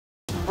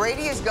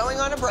Brady is going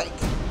on a break.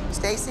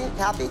 Stacy,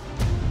 happy?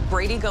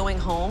 Brady going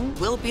home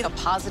will be a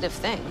positive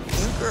thing.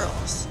 You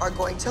girls are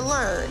going to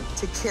learn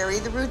to carry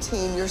the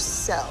routine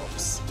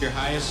yourselves. Your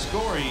highest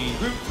scoring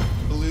group,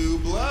 Blue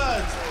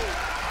Bloods.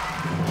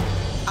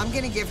 I'm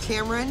gonna give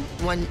Cameron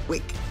 1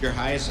 week. Your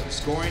highest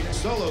scoring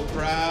solo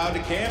crowd,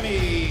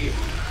 Cammy.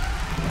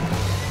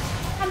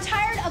 I'm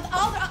tired of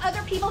all the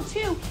other people,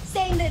 too,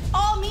 saying that it's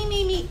all me,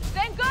 me, me.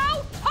 Then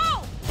go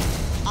home!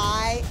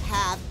 I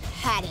have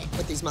had it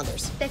with these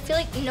mothers. I feel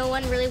like no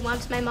one really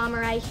wants my mom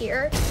or I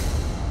here.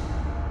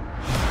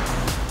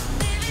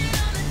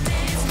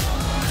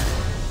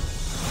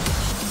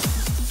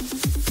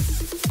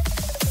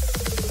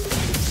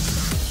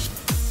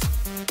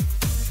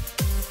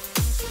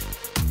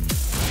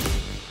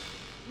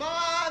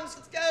 Moms,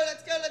 let's go,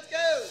 let's go, let's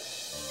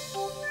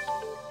go.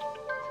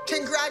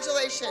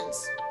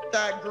 Congratulations.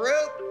 The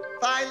group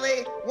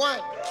finally won.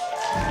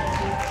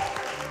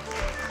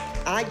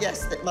 I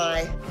guess that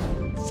my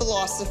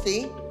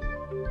philosophy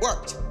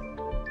worked.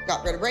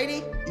 Got rid of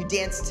Brady, you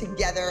danced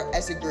together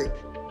as a group.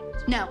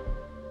 No.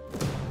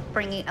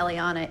 Bringing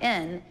Elliana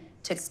in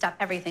to step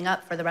everything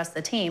up for the rest of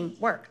the team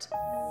worked.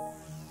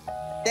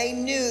 They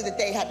knew that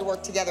they had to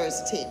work together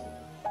as a team.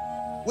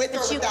 With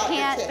or without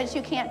your kid. But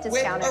you can't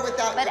discount it. With or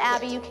without but your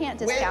Abby, kid. you can't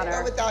discount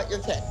her. With or without your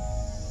kid.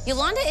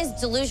 Yolanda is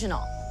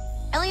delusional.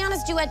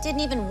 Elliana's duet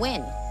didn't even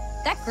win.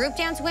 That group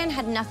dance win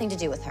had nothing to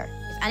do with her.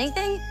 If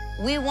anything,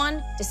 we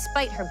won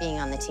despite her being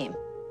on the team.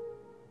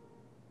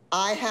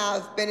 I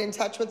have been in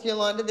touch with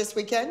Yolanda this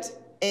weekend,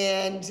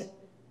 and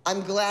I'm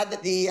glad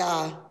that the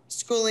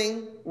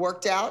schooling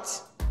worked out.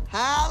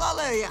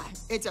 Hallelujah.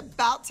 It's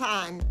about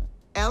time.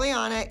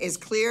 Elliana is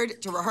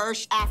cleared to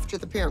rehearse after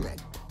the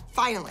pyramid.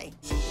 Finally.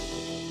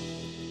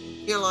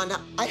 Yolanda,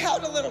 I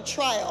held a little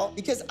trial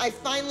because I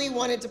finally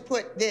wanted to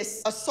put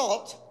this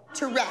assault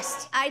to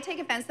rest. I take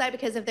offense to that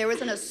because if there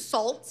was an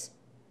assault,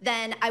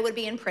 then I would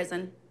be in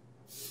prison.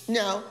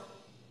 No.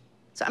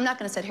 So I'm not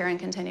going to sit here and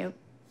continue.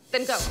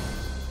 Then go.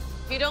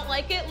 If you don't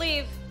like it,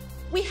 leave.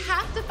 We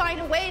have to find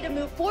a way to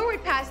move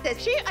forward past this.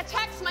 She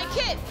attacks my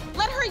kid.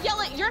 Let her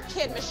yell at your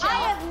kid, Michelle.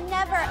 I have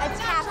never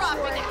attacked your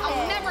dropping it. kid.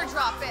 I'll never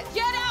drop it.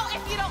 Get out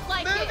if you don't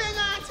like it. Moving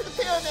on to the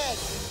pyramid.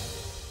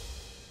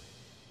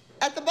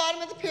 At the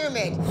bottom of the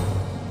pyramid,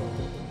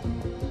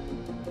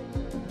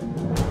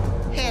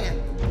 Hannah,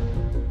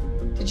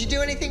 did you do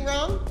anything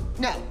wrong?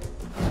 No.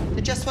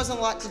 There just wasn't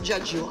a lot to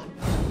judge you on.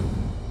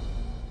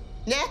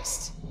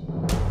 Next,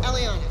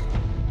 Elliana.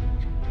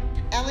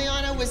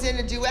 Elliana was in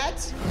a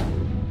duet.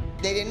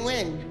 They didn't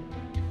win.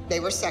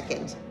 They were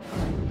second.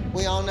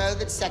 We all know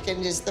that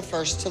second is the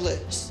first to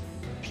lose,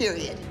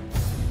 period.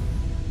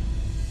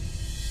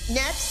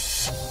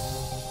 Next,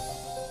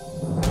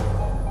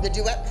 the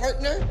duet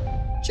partner,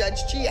 Judge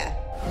Gia.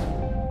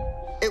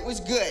 It was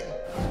good,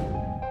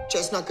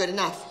 just not good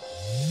enough.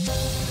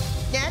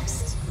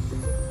 Next,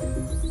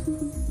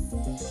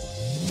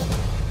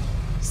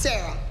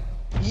 Sarah.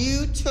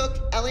 You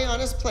took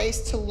Eliana's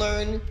place to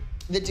learn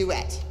the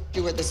duet.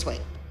 You were the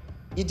swing.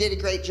 You did a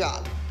great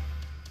job.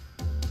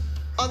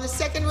 On the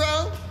second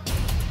row,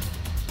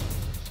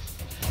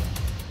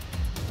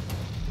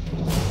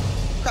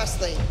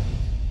 Presley.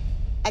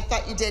 I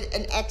thought you did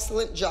an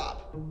excellent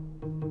job.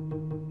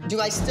 Do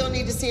I still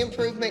need to see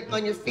improvement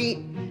on your feet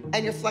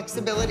and your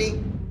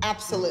flexibility?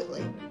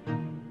 Absolutely.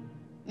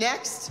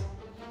 Next,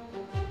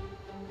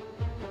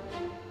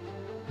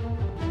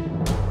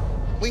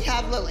 we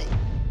have Lily.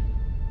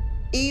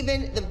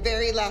 Even the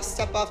very last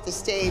step off the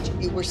stage,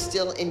 you were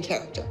still in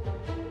character.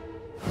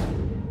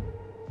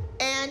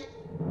 And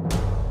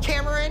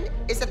Cameron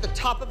is at the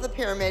top of the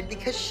pyramid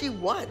because she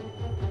won.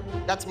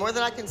 That's more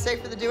than I can say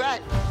for the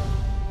duet.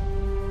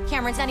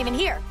 Cameron's not even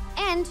here.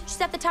 And she's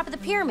at the top of the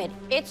pyramid.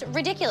 It's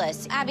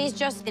ridiculous. Abby's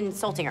just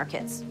insulting our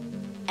kids.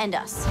 And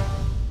us.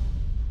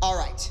 All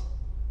right.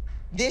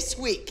 This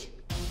week,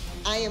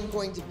 I am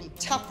going to be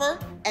tougher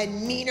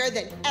and meaner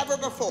than ever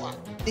before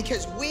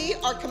because we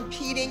are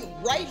competing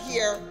right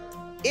here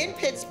in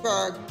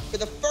Pittsburgh for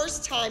the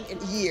first time in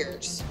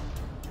years.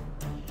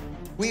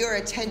 We are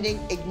attending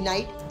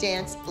Ignite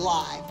Dance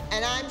Live,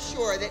 and I'm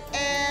sure that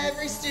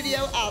every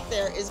studio out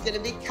there is going to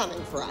be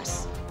coming for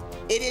us.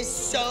 It is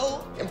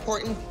so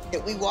important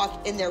that we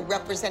walk in there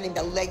representing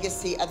the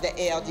legacy of the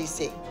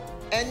ALDC.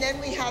 And then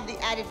we have the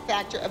added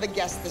factor of a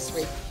guest this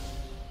week.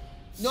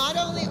 Not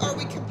only are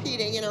we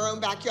competing in our own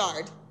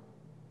backyard,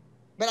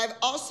 but I've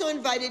also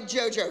invited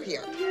JoJo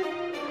here.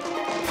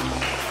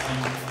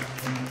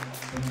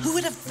 Who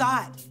would have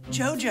thought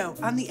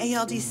JoJo on the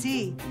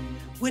ALDC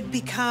would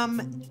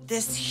become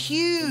this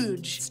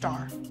huge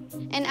star?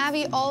 And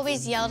Abby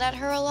always yelled at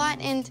her a lot,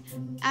 and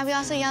Abby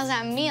also yells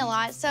at me a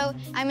lot, so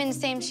I'm in the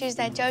same shoes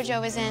that JoJo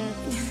was in.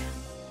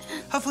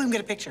 Hopefully we can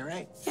get a picture,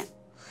 right? Yeah.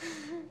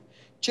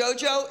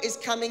 JoJo is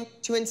coming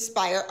to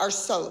inspire our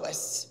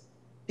soloists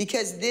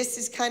because this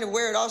is kind of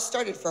where it all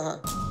started for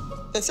her.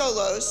 The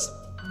solos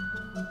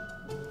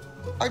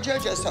are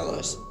JoJo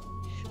solos,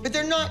 but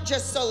they're not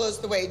just solos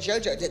the way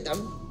JoJo did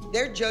them.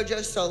 They're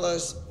JoJo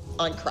solos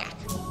on crack.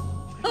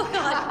 Oh,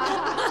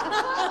 God.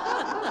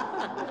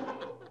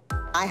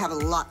 I have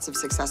lots of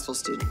successful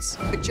students.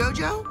 But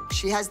JoJo,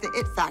 she has the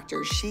it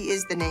factor. She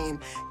is the name.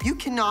 You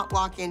cannot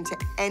walk into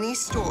any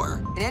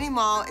store, in any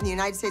mall in the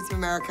United States of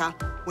America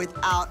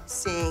without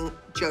seeing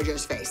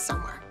JoJo's face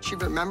somewhere. She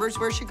remembers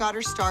where she got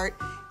her start,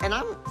 and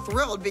I'm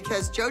thrilled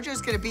because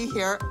JoJo's gonna be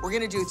here. We're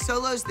gonna do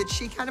solos that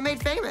she kind of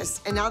made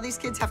famous, and now these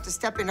kids have to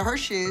step into her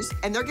shoes,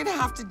 and they're gonna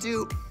have to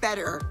do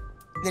better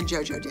than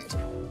JoJo did.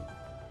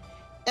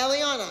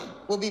 Elliana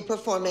will be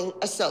performing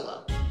a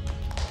solo.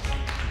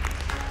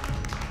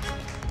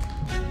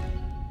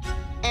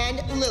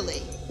 And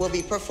Lily will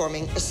be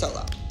performing a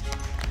solo.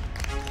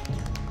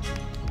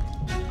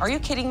 Are you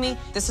kidding me?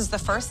 This is the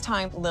first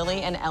time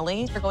Lily and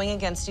Ellie are going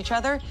against each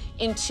other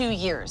in 2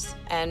 years.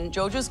 And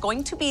JoJo's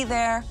going to be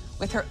there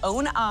with her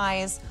own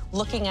eyes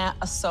looking at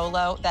a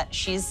solo that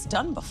she's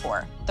done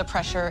before. The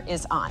pressure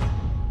is on.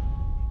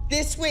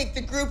 This week,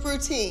 the group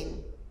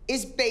routine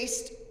is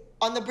based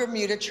on the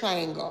Bermuda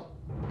Triangle.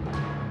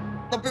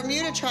 The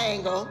Bermuda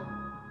Triangle,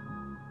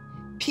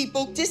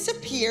 people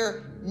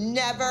disappear,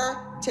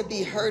 never to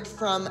be heard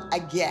from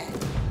again.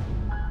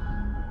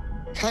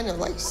 Kind of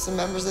like some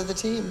members of the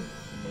team.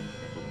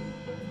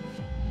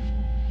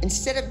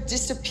 Instead of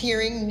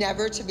disappearing,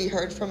 never to be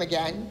heard from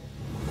again,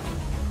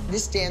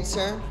 this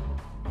dancer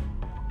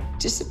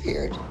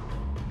disappeared,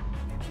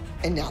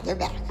 and now they're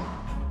back.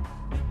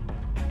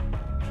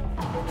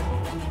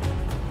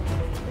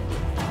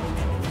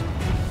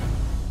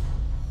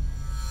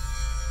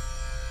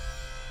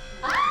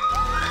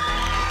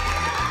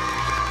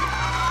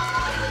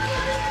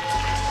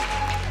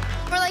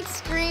 We're like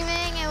screaming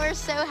and we're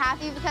so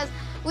happy because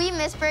we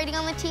miss Brady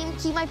on the team.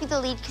 He might be the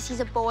lead because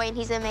he's a boy and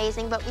he's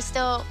amazing, but we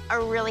still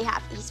are really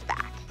happy he's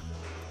back.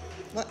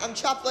 I'm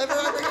chopped liver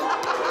over here.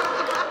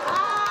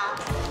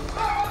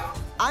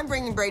 I'm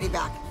bringing Brady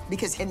back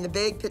because in the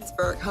big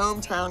Pittsburgh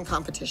hometown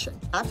competition,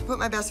 I have to put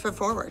my best foot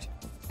forward.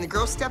 The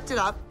girls stepped it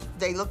up.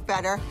 They look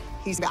better.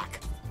 He's back.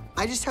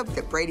 I just hope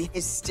that Brady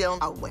is still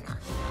a winner.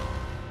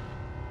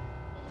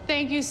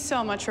 Thank you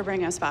so much for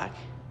bringing us back.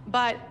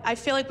 But I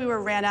feel like we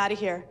were ran out of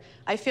here.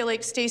 I feel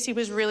like Stacy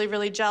was really,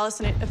 really jealous,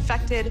 and it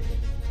affected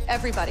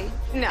everybody.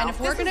 No, and if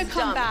we're gonna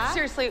come back,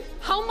 seriously,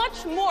 how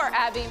much more,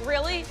 Abby?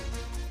 Really?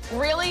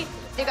 Really?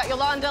 You got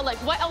Yolanda. Like,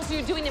 what else are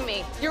you doing to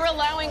me? You're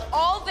allowing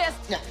all this.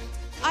 No.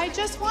 I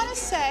just want to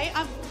say,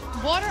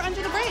 water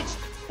under the bridge.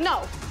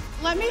 No.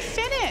 Let me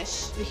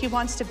finish. He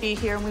wants to be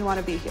here, and we want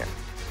to be here.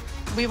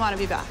 We want to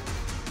be back.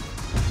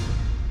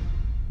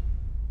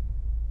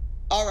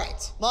 All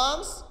right,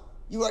 moms,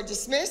 you are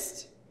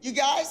dismissed. You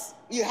guys,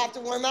 you have to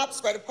warm up,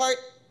 spread apart.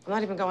 I'm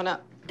not even going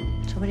up.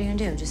 So what are you gonna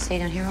do? Just stay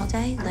down here all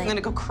day? I'm gonna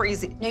go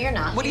crazy. No, you're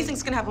not. What do you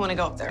think's gonna happen when I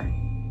go up there?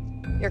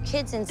 Your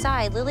kid's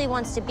inside. Lily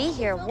wants to be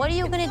here. What are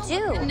you gonna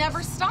do? It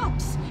never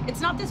stops.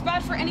 It's not this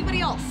bad for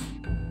anybody else.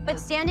 But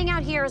standing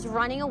out here is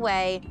running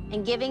away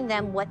and giving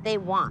them what they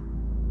want.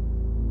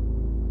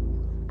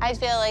 I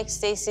feel like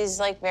Stacy's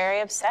like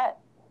very upset.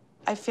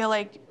 I feel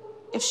like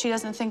if she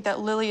doesn't think that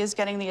Lily is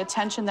getting the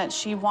attention that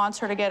she wants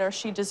her to get or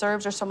she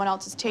deserves or someone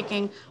else is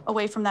taking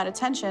away from that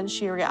attention,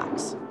 she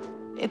reacts.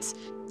 It's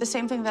the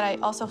same thing that I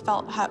also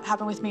felt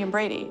happened with me and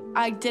Brady.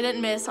 I didn't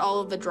miss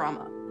all of the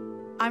drama.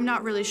 I'm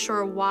not really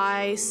sure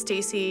why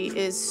Stacy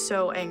is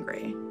so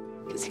angry.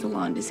 Because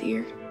Yolanda's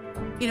here.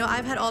 You know,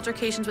 I've had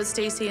altercations with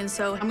Stacy, and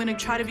so I'm gonna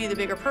try to be the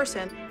bigger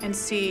person and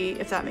see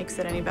if that makes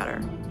it any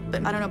better.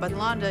 But I don't know about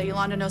Yolanda.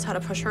 Yolanda knows how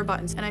to push her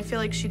buttons, and I feel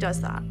like she does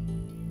that.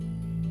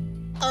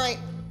 All right,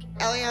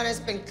 Elliana's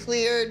been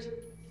cleared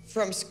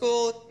from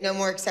school. No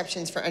more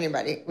exceptions for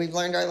anybody. We've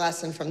learned our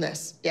lesson from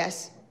this,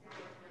 yes?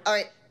 All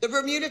right, the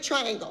Bermuda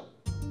Triangle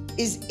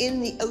is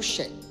in the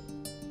ocean.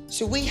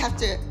 So we have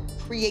to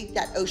create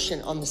that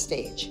ocean on the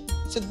stage.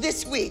 So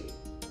this week,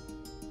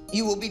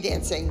 you will be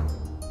dancing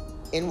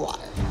in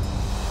water.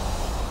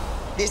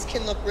 This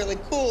can look really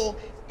cool,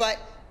 but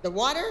the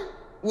water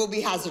will be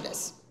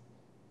hazardous.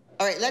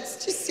 All right,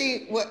 let's just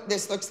see what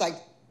this looks like.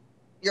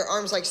 Your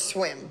arms like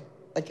swim,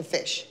 like a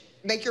fish.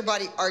 Make your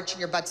body arch and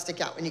your butt stick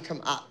out when you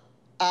come up.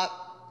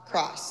 Up,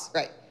 cross,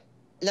 right.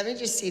 Let me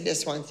just see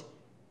this one.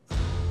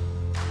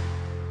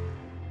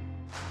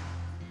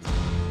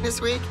 This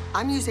week,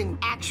 I'm using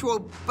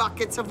actual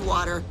buckets of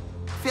water,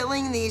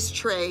 filling these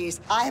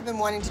trays. I have been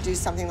wanting to do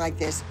something like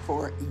this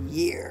for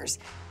years.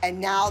 And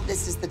now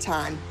this is the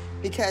time,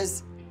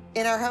 because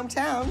in our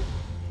hometown,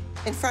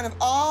 in front of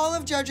all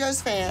of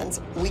JoJo's fans,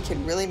 we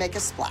can really make a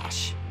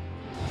splash.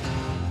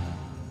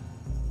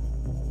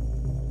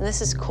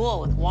 This is cool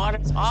with water.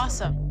 It's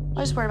awesome. I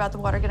was worried about the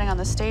water getting on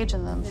the stage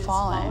and then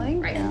falling.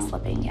 Right, and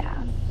slipping,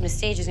 yeah. The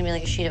stage is gonna be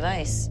like a sheet of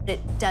ice. It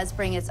does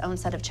bring its own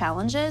set of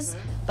challenges,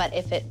 but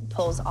if it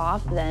pulls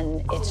off,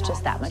 then it's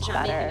just that much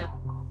better.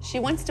 She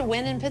wants to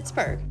win in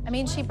Pittsburgh. I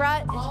mean, she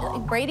brought,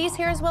 Brady's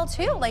here as well,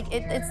 too. Like,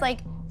 it's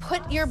like,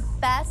 put your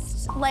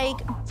best, like...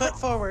 Foot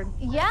forward.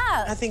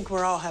 Yeah. I think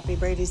we're all happy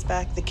Brady's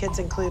back, the kids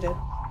included.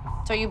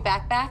 So are you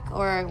back,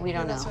 or we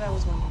don't know? That's what I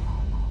was wondering.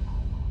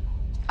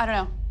 I don't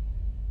know.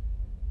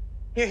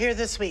 You're here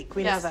this week,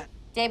 we know that.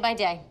 Day by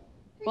day.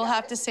 We'll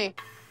have to see.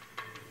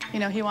 You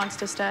know, he wants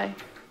to stay.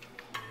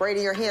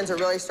 Brady, your hands are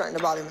really starting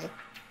to bother me.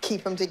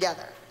 keep them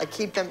together, like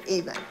keep them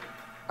even,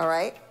 all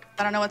right?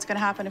 I don't know what's gonna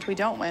happen if we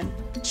don't win.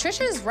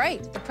 Trisha's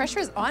right. The pressure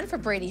is on for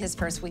Brady his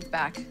first week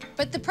back.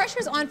 But the pressure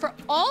is on for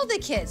all the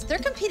kids. They're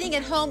competing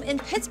at home in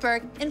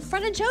Pittsburgh in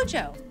front of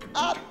JoJo.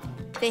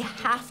 They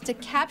have to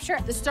capture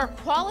the star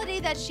quality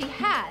that she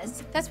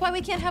has. That's why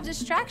we can't have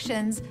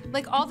distractions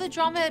like all the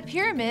drama at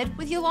Pyramid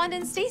with Yolanda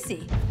and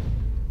Stacy.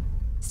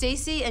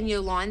 Stacy and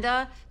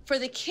Yolanda, for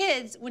the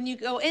kids, when you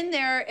go in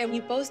there and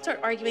you both start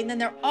arguing, then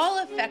they're all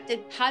affected.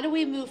 How do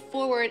we move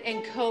forward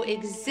and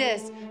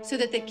coexist so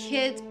that the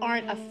kids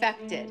aren't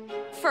affected?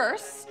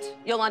 First,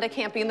 Yolanda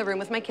can't be in the room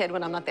with my kid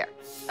when I'm not there,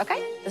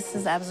 okay? This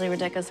is absolutely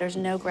ridiculous. There's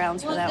no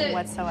grounds for that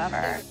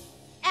whatsoever.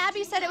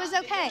 Abby said it was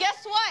okay.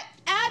 Guess what?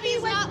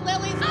 Abby's not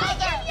Lily's mother. I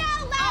can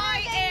yell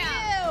louder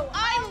than you.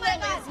 I'm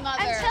Lily's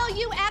mother. Until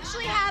you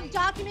actually have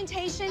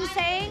documentation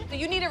saying. Do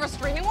you need a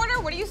restraining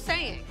order? What are you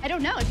saying? I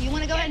don't know. If you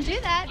want to go ahead and do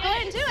that, go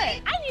ahead and do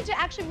it. I need to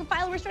actually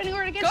file a restraining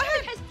order against Go you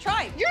ahead. because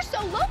Try. you're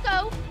so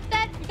loco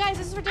that. You guys,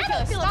 this is ridiculous.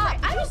 I don't feel Stop.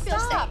 afraid. I don't feel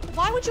Stop. safe.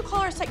 Why would you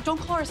call her a Don't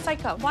call her a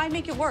psycho. Why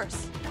make it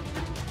worse?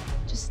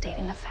 Just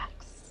stating the facts.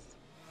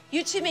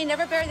 You two may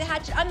never bury the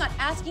hatchet. I'm not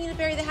asking you to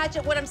bury the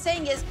hatchet. What I'm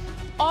saying is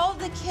all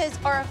the kids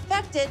are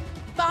affected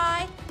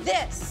by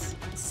this.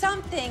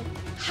 Something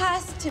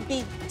has to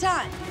be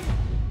done.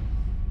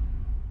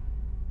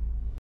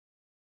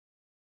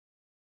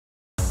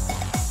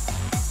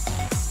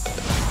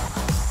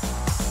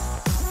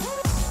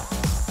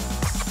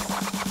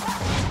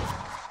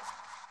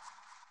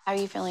 How are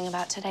you feeling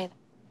about today?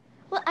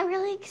 Well, I'm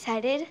really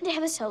excited to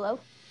have a solo.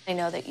 I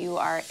know that you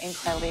are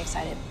incredibly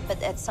excited,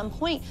 but at some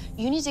point,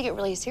 you need to get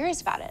really serious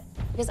about it.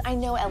 Because I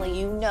know, Ellie,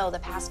 you know the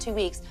past 2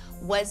 weeks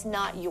was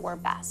not your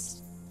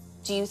best.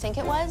 Do you think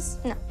it was?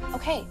 No.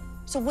 Okay,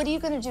 so what are you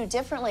gonna do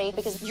differently?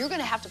 Because you're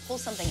gonna have to pull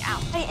something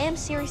out. I am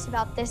serious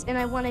about this, and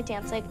I want to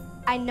dance. Like,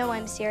 I know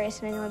I'm serious,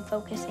 and I know I'm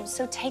focusing.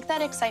 So take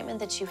that excitement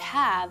that you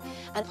have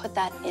and put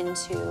that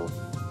into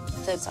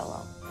the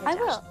solo. I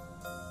will.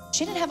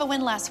 She didn't have a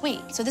win last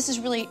week, so this is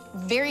really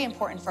very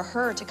important for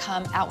her to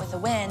come out with a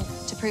win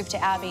to prove to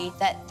Abby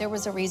that there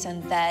was a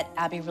reason that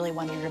Abby really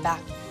wanted her back.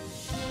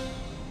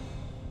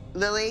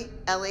 Lily,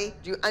 Ellie,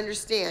 do you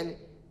understand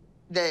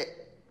the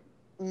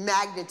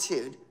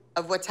magnitude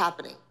of what's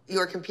happening?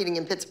 You're competing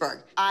in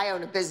Pittsburgh. I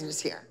own a business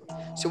here.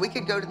 So we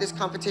could go to this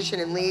competition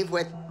and leave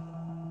with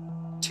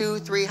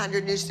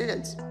 200-300 new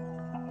students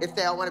if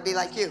they all want to be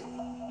like you.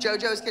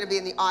 JoJo's going to be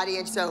in the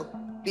audience, so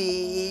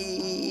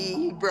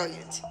be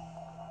brilliant.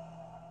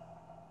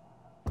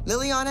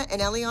 Lilliana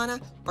and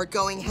Elliana are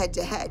going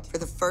head-to-head for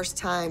the first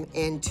time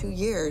in 2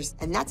 years,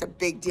 and that's a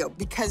big deal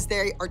because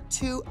they are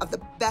two of the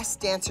best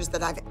dancers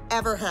that I've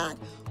ever had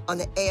on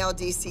the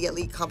ALDC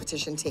Elite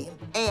competition team,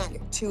 and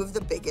two of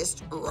the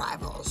biggest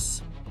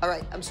rivals. All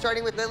right, I'm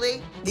starting with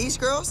Lily. These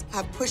girls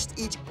have pushed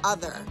each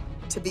other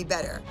to be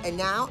better, and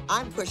now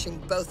I'm pushing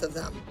both of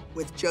them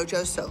with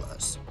JoJo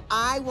solos.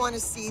 I want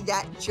to see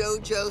that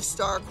JoJo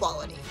star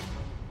quality,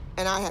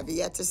 and I have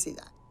yet to see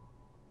that.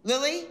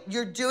 Lily,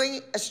 you're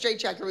doing a straight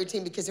jacket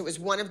routine because it was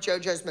one of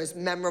JoJo's most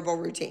memorable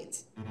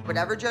routines.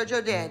 Whatever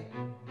JoJo did,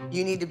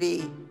 you need to be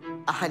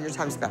 100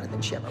 times better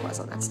than she ever was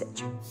on that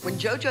stage. When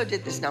JoJo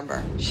did this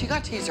number, she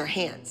got to use her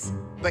hands,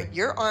 but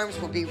your arms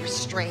will be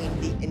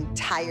restrained the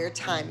entire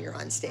time you're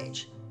on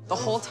stage. The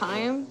whole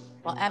time?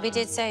 Well, Abby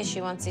did say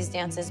she wants these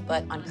dances,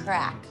 but on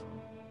crack.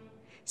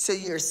 So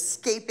you're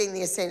escaping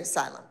the insane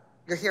asylum.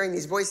 You're hearing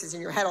these voices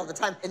in your head all the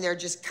time, and they're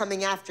just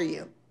coming after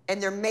you,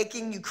 and they're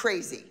making you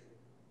crazy.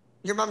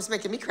 Your mom's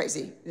making me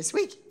crazy this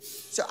week.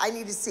 So I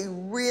need to see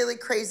really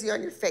crazy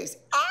on your face.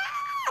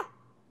 Ah!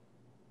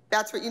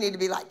 That's what you need to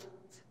be like.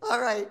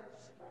 All right,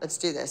 let's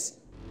do this.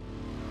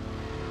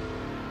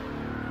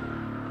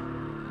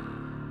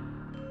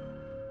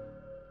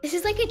 This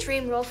is like a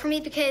dream role for me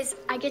because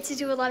I get to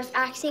do a lot of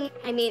acting.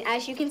 I mean,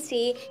 as you can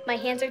see, my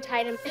hands are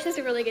tied, and this is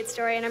a really good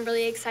story, and I'm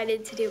really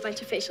excited to do a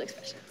bunch of facial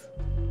expressions.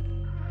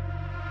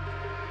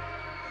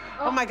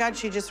 Oh my God,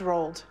 she just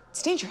rolled.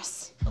 It's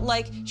dangerous.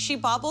 Like, she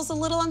bobbles a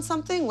little on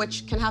something,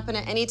 which can happen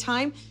at any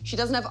time. She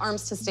doesn't have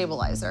arms to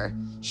stabilize her.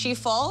 She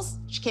falls,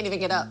 she can't even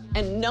get up.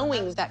 And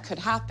knowing that could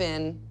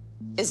happen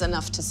is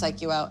enough to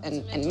psych you out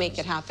and make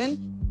it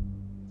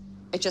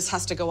happen. It just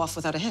has to go off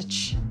without a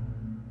hitch.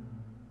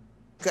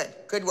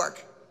 Good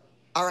work.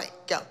 All right,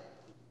 go.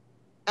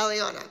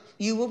 Elliana,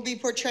 you will be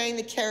portraying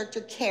the character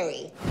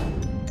Carrie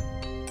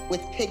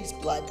with pig's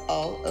blood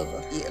all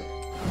over you.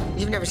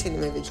 You've never seen the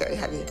movie Carrie,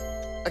 have you?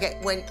 Okay,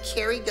 when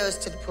Carrie goes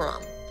to the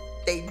prom,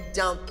 they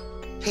dump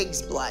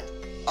pig's blood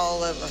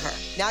all over her.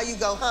 Now you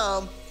go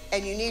home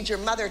and you need your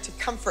mother to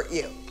comfort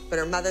you, but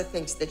her mother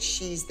thinks that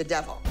she's the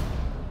devil.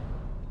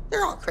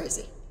 They're all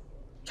crazy.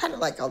 Kind of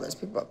like all those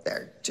people up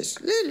there,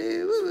 just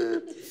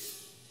woo-woo.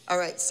 All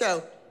right,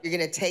 so you're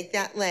gonna take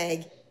that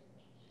leg,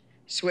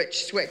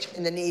 switch,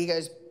 and the knee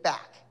goes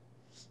back.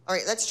 All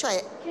right, let's try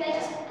it. Can I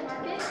just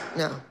mark it?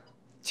 No.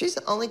 She's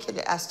the only kid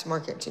that asked to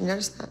mark it. Did you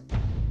notice that?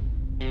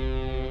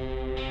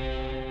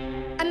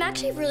 I'm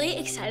actually really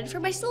excited for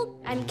my solo.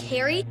 I'm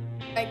Carrie.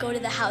 I go to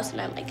the house and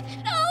I'm like,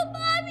 no,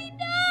 Mommy,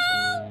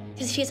 no!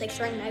 because she's like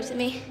throwing knives at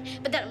me.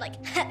 But then I'm like,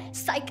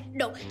 psych,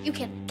 no, you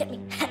can't get me.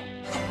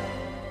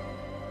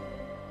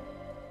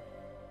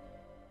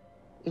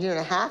 You doing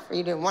a half or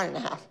you doing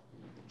 1.5?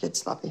 Get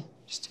sloppy,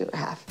 just do a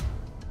half.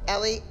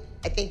 Ellie,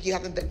 I think you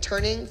haven't been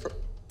turning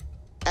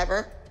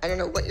forever. I don't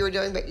know what you were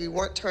doing, but you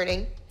weren't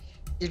turning.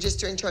 You're just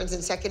doing turns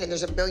in second, and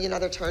there's a million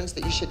other turns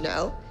that you should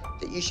know,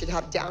 that you should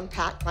have down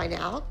pat by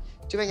now.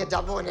 Doing a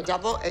double and a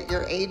double at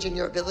your age and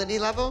your ability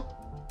level,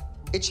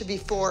 it should be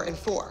 4 and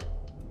 4,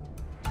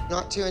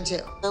 not 2 and 2.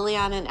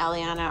 Lilliana and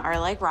Elliana are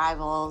like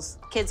rivals.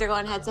 Kids are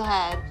going head to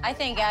head. I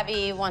think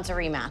Abby wants a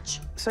rematch.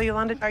 So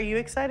Yolanda, are you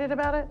excited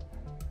about it?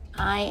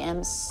 I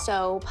am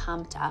so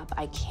pumped up.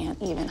 I can't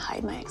even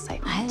hide my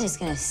excitement. I was just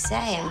gonna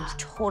say, I'm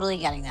totally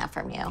getting that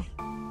from you.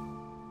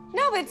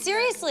 No, but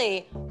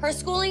seriously, her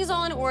schooling's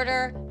all in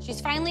order. She's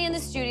finally in the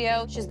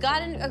studio. She's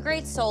gotten a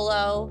great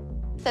solo.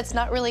 That's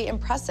not really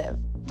impressive.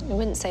 I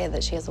wouldn't say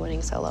that she has a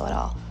winning solo at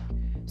all.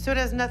 So it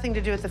has nothing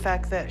to do with the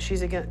fact that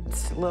she's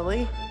against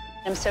Lily?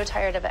 I'm so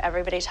tired of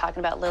everybody talking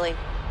about Lily.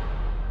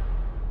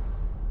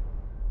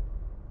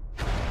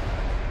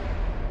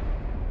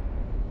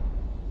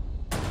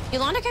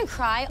 Yolanda can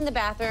cry in the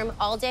bathroom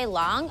all day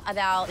long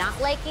about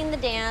not liking the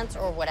dance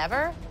or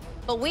whatever,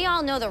 but we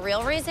all know the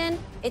real reason.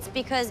 It's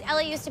because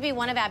Ellie used to be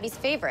one of Abby's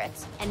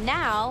favorites, and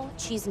now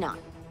she's not.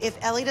 If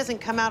Ellie doesn't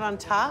come out on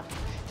top,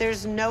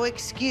 there's no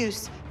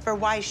excuse for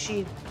why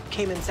she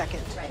came in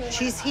second. Right.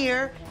 She's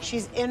here,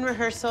 she's in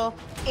rehearsal,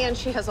 and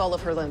she has all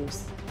of her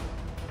limbs.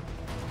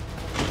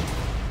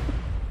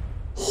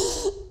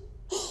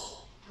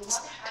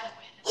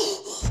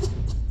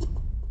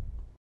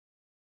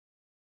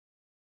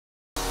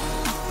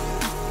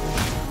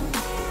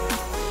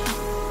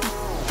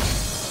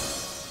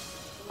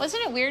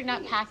 Wasn't it weird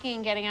not packing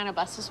and getting on a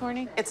bus this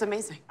morning? It's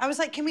amazing. I was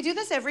like, can we do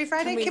this every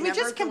Friday? Can we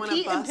just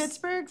compete in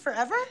Pittsburgh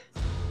forever?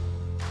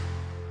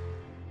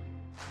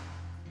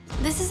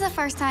 This is the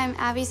first time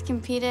Abby's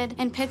competed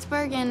in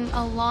Pittsburgh in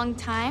a long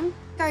time.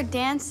 Our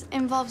dance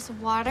involves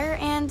water,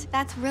 and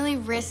that's really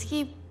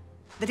risky.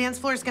 The dance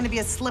floor is going to be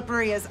as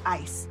slippery as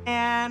ice.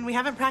 And we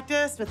haven't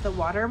practiced with the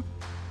water.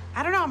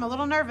 I don't know, I'm a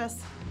little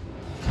nervous.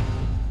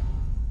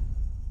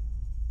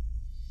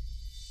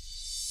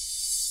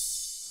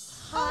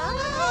 Hi!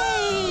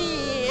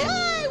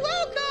 Hi,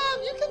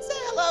 welcome! You can say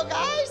hello,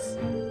 guys.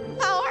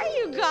 How are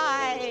you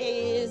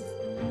guys?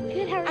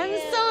 Good, how are I'm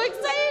you? so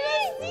excited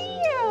to see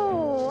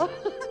you.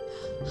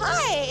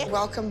 Hi.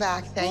 Welcome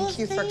back. Thank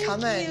you for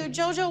coming. Thank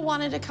you. JoJo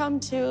wanted to come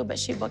too, but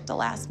she booked a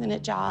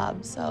last-minute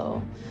job,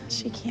 so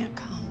she can't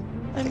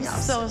come. I'm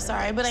so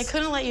sorry, but I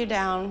couldn't let you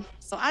down.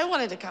 So I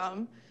wanted to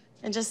come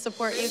and just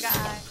support you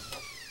guys.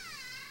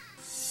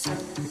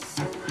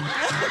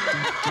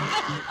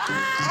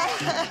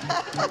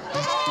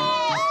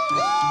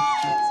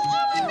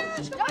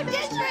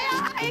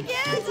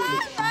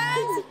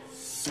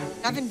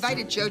 I've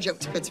invited JoJo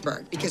to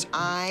Pittsburgh because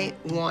I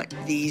want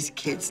these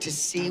kids to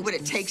see what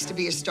it takes to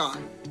be a star.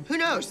 Who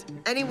knows?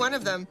 Any one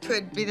of them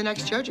could be the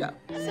next JoJo.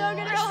 So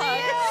good to see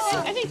you.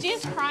 I think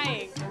Gia's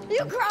crying.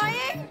 You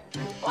crying?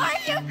 Why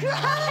are you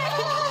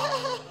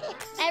crying?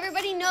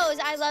 Everybody knows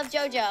I love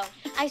JoJo.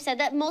 I've said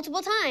that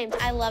multiple times.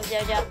 I love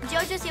JoJo.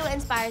 JoJo Siwa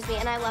inspires me,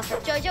 and I love her.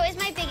 JoJo is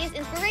my biggest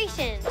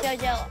inspiration.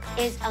 JoJo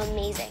is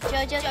amazing.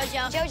 JoJo.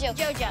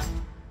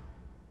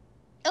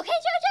 Okay,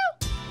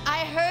 JoJo?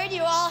 I heard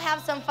you all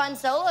have some fun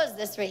solos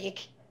this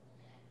week.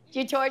 Do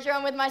you torture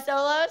them with my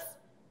solos?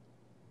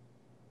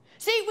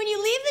 See, when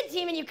you leave the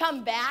team and you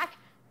come back,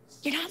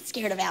 you're not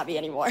scared of Abby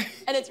anymore,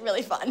 and it's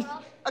really fun.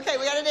 Okay,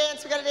 we gotta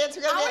dance, we gotta dance.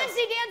 I want to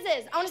see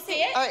dances. I want to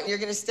see it. All right, you're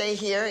gonna stay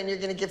here and you're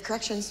gonna give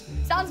corrections.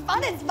 Sounds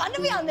fun. It's fun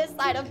to be on this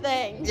side of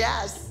things.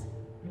 Yes.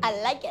 I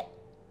like it.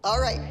 All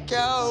right,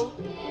 go.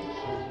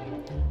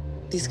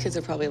 These kids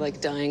are probably like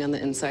dying on the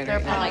inside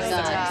right now. probably So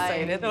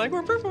dying. excited. They're like,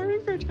 we're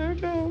performing for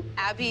JoJo.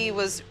 Abby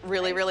was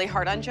really, really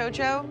hard on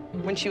JoJo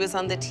when she was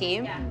on the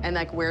team, and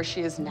like where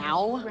she is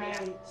now.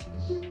 Right.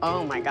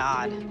 Oh my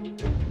God.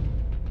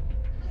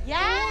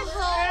 Yes.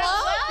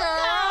 Hello,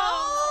 girl.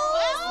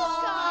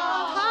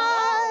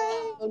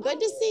 Hi. Well, good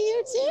to see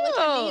you too. You look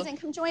amazing.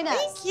 Come join us.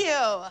 Thank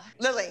you.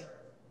 Lily,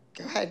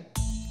 go ahead.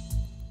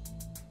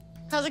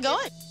 How's it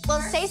going? Well,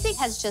 Stacey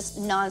has just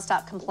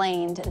nonstop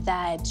complained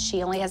that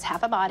she only has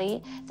half a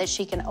body, that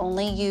she can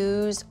only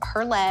use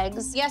her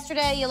legs.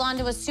 Yesterday,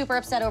 Yolanda was super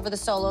upset over the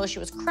solo. She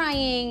was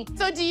crying.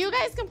 So do you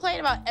guys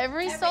complain about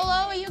every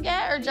solo you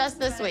get or just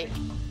this week?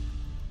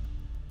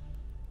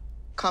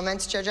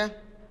 Comments, JoJo?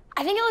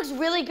 I think it looks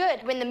really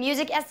good. When the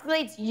music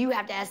escalates, you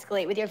have to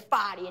escalate with your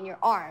body and your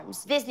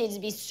arms. This needs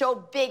to be so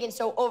big and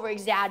so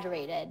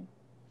over-exaggerated.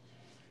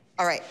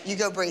 All right, you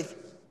go breathe,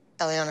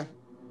 Elliana.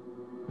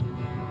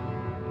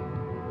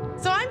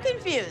 So I'm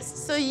confused.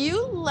 So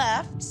you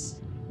left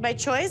by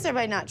choice or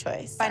by not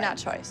choice? By not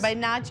choice. By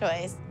not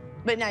choice,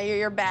 but now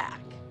you're back.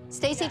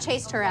 Stacey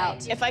chased her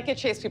out. If I could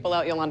chase people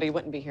out, Yolanda, you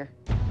wouldn't be here.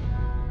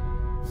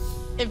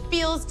 It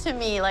feels to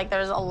me like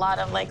there's a lot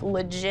of like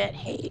legit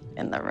hate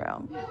in the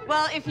room.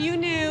 Well, if you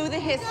knew the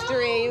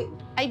history.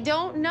 I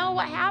don't know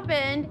what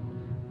happened,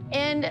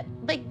 and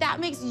like that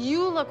makes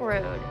you look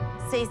rude.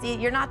 Stacey.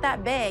 You're not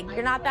that big.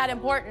 You're not that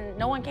important.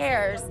 No one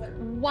cares.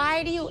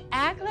 Why do you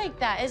act like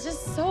that? It's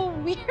just so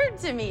weird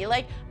to me.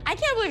 Like, I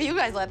can't believe you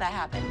guys let that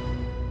happen.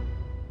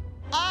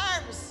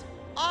 Arms,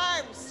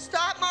 arms,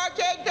 stop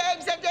marking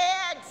things and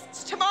dance.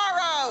 It's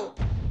tomorrow.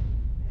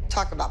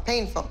 Talk about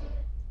painful.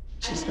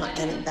 She's not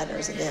getting better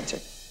as a dancer.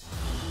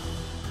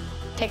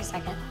 Take a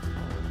second.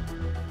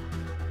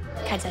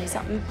 Can I tell you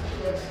something?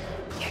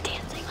 You're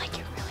dancing like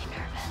you're really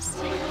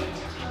nervous.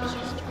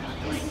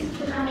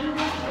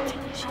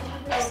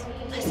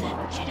 Listen,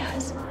 she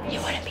does.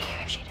 You wouldn't be here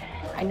if she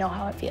didn't. I know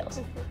how it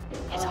feels.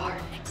 It's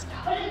hard. It's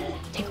tough.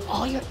 Take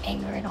all your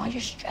anger and all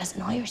your stress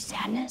and all your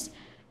sadness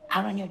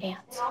out on your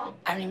dance.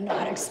 I don't even know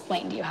how to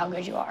explain to you how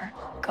good you are.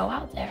 Go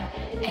out there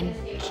and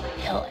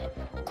kill it,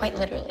 quite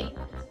literally.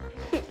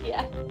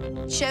 Yeah.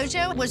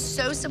 JoJo was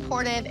so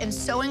supportive and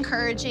so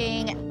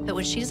encouraging. But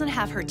when she doesn't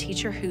have her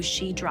teacher who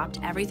she dropped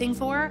everything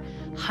for,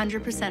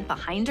 100%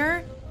 behind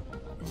her,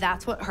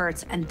 that's what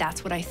hurts, and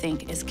that's what I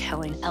think is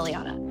killing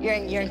Elliana.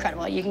 You're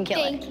incredible. You can kill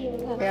it. Thank you.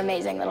 You're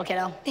amazing, little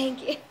kiddo.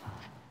 Thank you.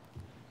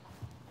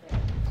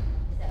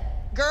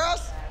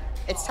 Girls,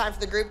 it's time for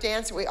the group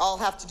dance. We all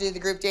have to do the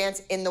group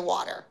dance in the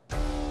water.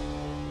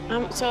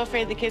 I'm so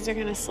afraid the kids are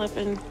gonna slip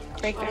and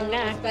break their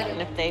neck. And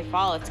if they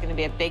fall, it's gonna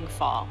be a big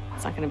fall.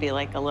 It's not gonna be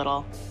like a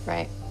little.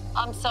 Right.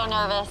 I'm so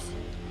nervous.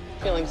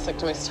 Feeling sick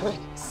to my stomach.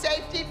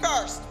 Safety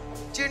first.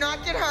 Do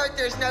not get hurt.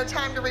 There's no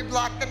time to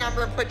reblock the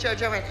number and put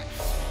JoJo in it.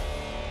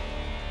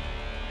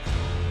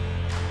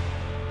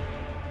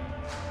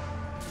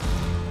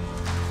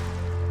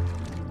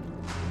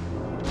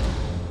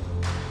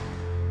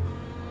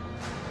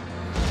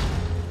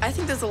 I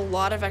think there's a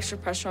lot of extra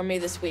pressure on me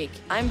this week.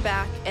 I'm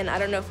back, and I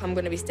don't know if I'm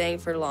going to be staying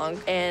for long.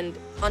 And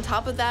on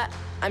top of that,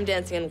 I'm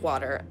dancing in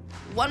water.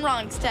 One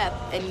wrong step,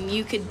 and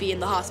you could be in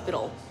the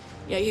hospital.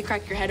 You know, you could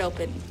crack your head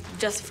open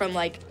just from,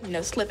 like, you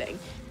know, slipping.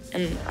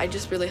 And I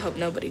just really hope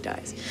nobody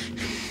dies.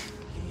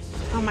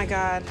 Oh, my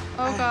God.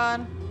 Oh,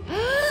 God.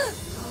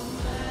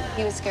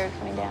 He was scared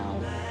coming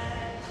down.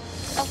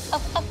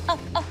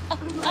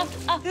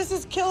 This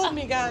is killing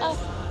me, guys.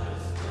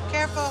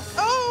 Careful.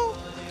 Oh,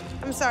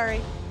 I'm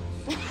sorry.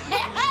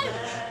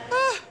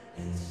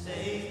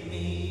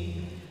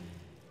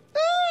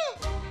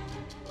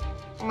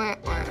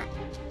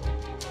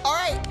 All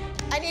right,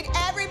 I need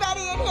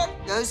everybody in here.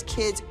 Those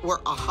kids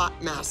were a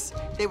hot mess.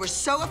 They were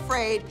so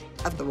afraid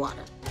of the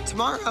water.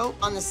 Tomorrow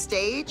on the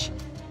stage,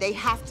 they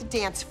have to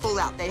dance full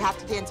out. They have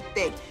to dance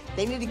big.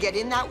 They need to get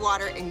in that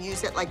water and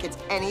use it like it's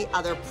any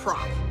other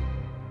prop.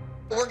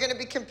 We're gonna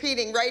be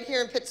competing right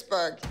here in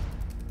Pittsburgh.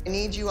 I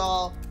need you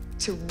all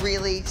to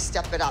really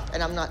step it up,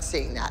 and I'm not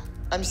seeing that.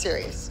 I'm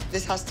serious.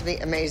 This has to be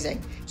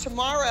amazing.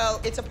 Tomorrow,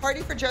 it's a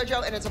party for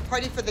JoJo, and it's a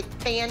party for the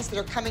fans that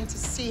are coming to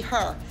see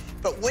her.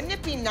 But wouldn't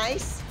it be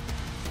nice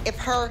if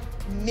her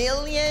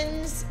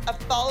millions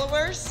of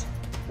followers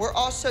were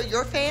also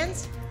your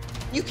fans?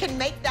 You can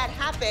make that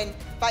happen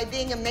by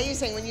being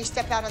amazing when you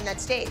step out on that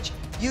stage.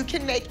 You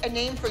can make a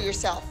name for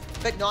yourself,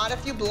 but not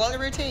if you blow the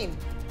routine.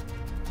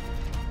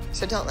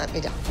 So don't let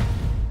me down.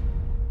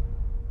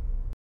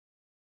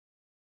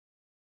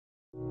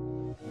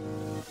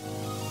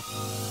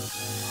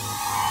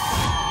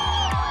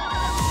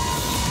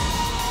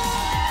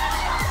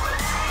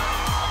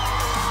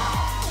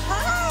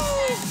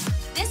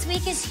 This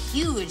week is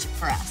huge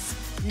for us.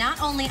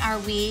 Not only are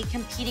we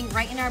competing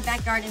right in our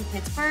backyard in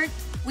Pittsburgh,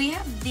 we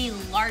have the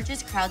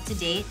largest crowd to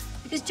date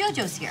because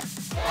JoJo's here.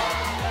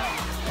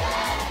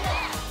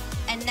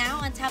 And now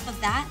on top of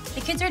that,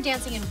 the kids are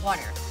dancing in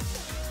water.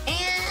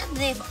 And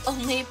they've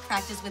only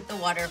practiced with the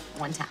water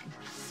one time.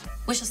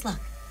 Wish us luck.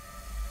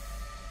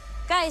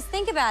 Guys,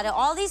 think about it.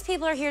 All these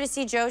people are here to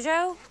see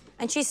JoJo,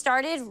 and she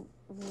started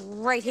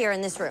right here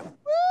in this room.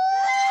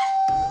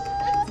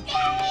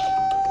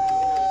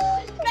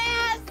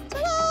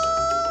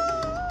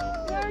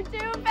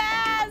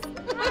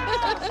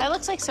 That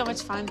looks like so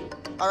much fun.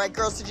 All right,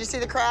 girls, did you see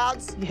the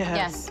crowds?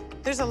 Yes.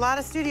 There's a lot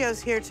of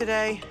studios here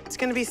today. It's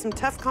gonna be some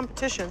tough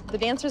competition. The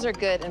dancers are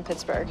good in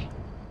Pittsburgh.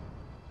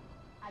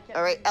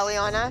 All right,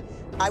 Elliana,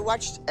 I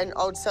watched an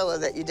old solo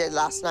that you did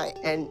last night,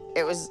 and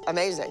it was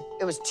amazing.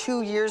 It was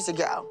 2 years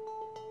ago,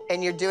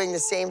 and you're doing the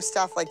same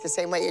stuff like the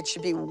same way. It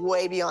should be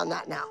way beyond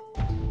that now.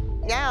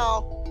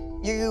 Now,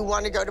 you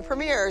want to go to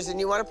premieres, and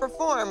you want to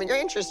perform, and your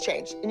interests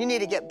changed. And you need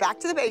to get back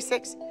to the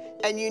basics,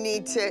 and you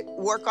need to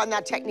work on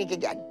that technique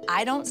again.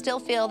 I don't still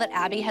feel that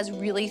Abby has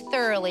really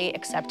thoroughly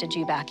accepted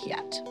you back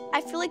yet.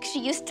 I feel like she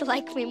used to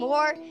like me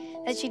more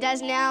than she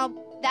does now.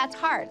 That's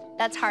hard.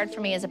 That's hard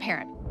for me as a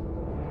parent.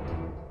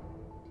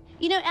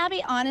 You know,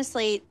 Abby,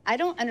 honestly, I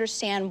don't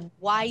understand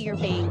why you're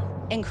being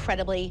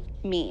incredibly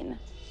mean.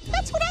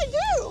 That's what I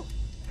do.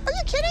 Are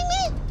you kidding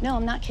me? No,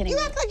 I'm not kidding. You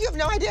act like you have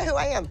no idea who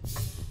I am.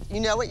 You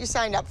know what you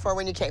signed up for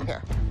when you came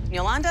here.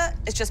 Yolanda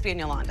is just being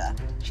Yolanda.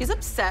 She's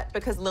upset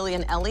because Lily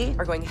and Ellie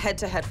are going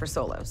head-to-head for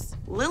solos.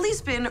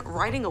 Lily's been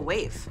riding a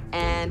wave,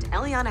 and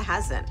Elliana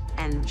hasn't,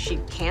 and she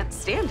can't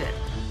stand it.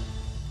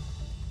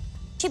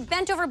 She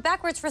bent over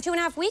backwards for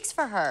 2.5 weeks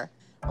for her.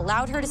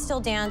 allowed her to still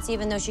dance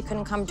even though she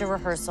couldn't come to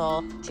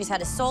rehearsal. She's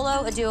had a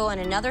solo, a duo,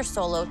 and another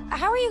solo.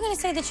 How are you gonna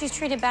say that she's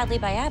treated badly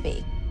by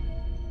Abby?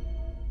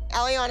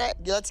 Elliana,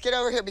 let's get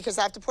over here because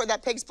I have to pour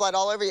that pig's blood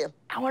all over you.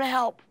 I want to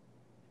help.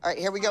 All right,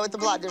 here we go with the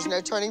blood. There's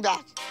no turning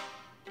back.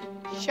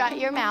 Shut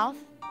your mouth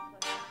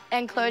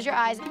and close your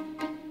eyes.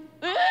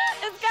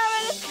 It's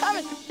coming, it's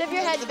coming. Tip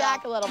your head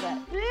back a little bit.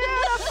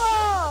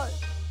 Beautiful!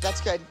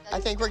 That's good. I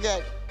think we're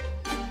good.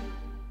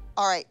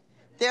 All right,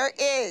 there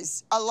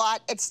is a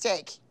lot at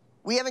stake.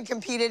 We haven't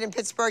competed in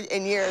Pittsburgh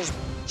in years.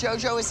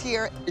 JoJo is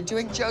here. You're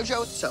doing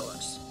JoJo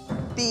solos.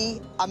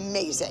 Be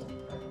amazing.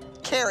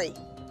 Carrie,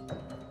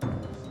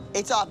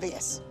 it's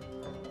obvious.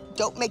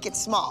 Don't make it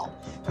small.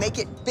 Make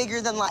it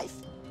bigger than life.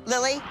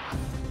 Lily,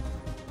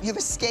 you've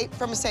escaped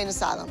from a sane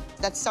asylum.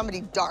 That's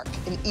somebody dark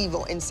and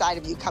evil inside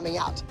of you coming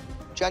out.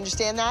 Do you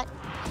understand that?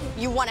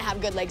 You want to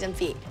have good legs and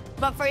feet.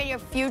 But for your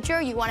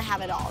future, you want to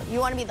have it all. You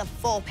want to be the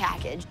full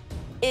package.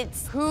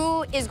 It's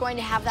who is going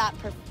to have that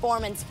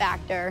performance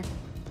factor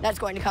that's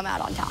going to come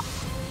out on top.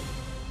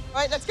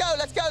 All right, let's go,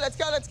 let's go, let's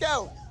go, let's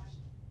go.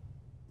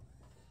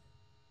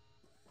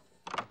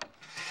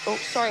 Oh,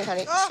 sorry,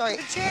 honey. Oh, sorry.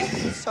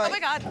 Sorry. Oh, my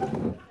God.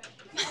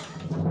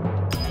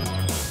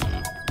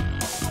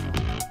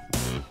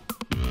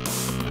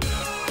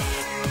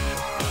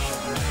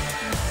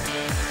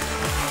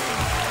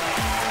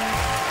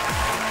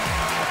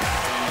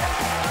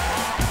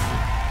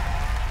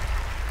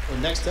 Well,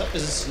 next up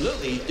is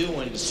Lily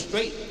doing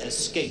Straight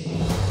Escape.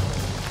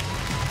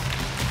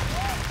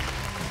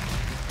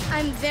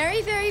 I'm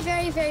very, very,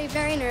 very, very,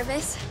 very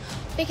nervous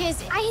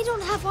because I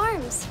don't have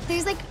arms.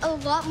 There's like a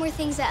lot more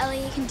things that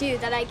Ellie can do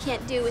that I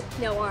can't do with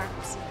no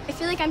arms. I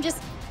feel like I'm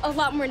just a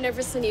lot more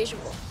nervous than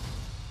usual.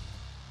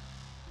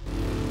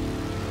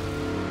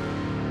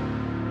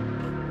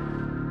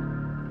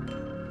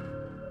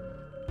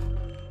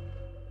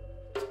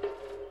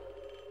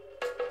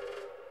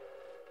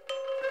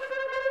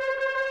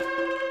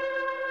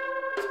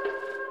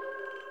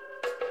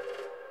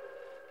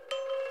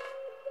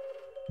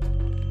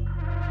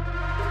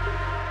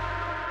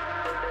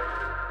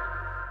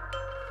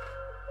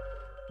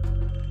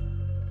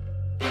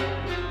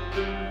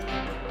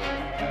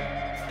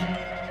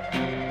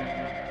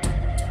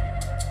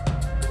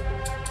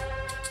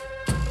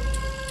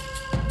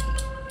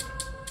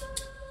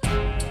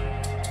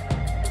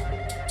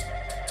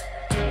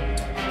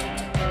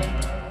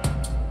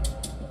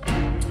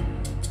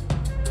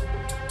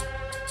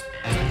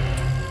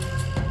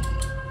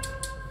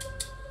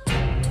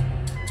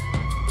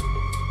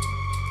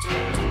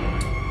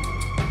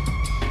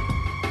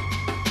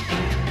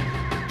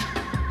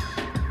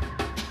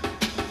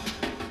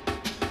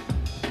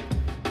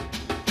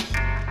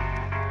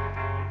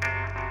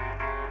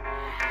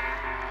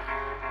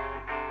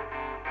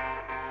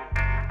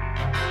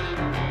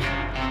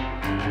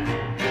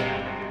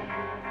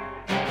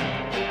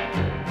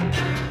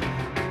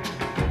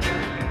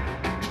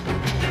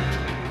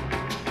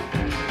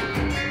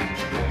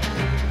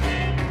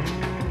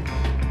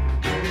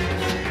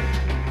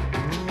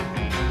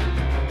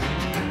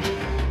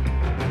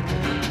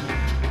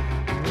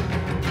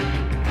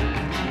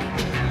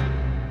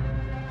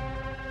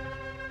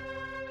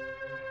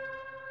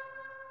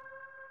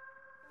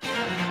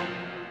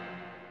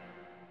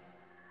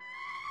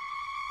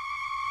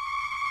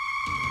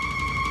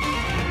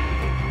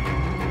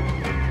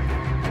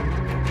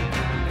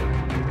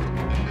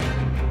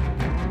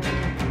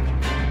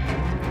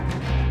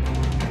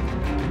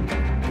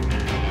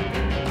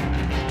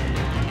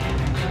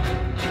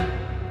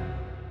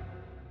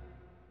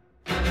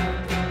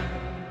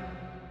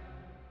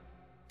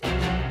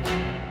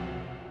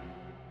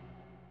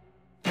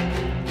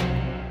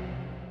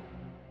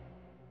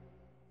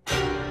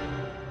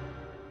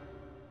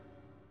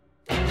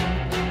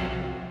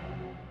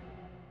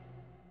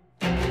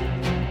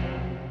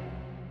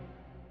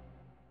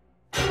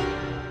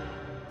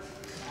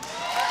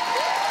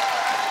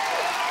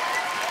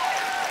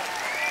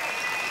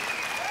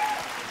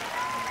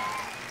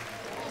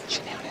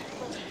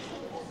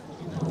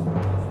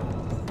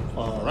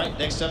 All right,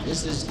 next up,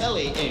 this is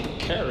Ellie and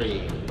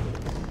Carrie.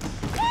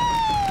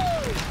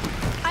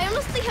 I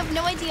honestly have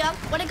no idea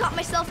what I got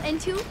myself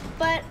into,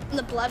 but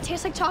the blood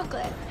tastes like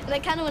chocolate, and I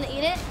kind of want to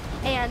eat it.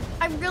 And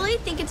I really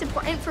think it's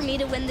important for me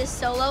to win this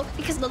solo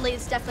because Lily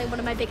is definitely one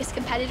of my biggest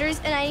competitors,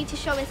 and I need to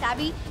show Miss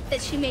Abby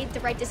that she made the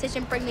right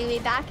decision bringing me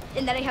back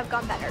and that I have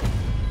gone better.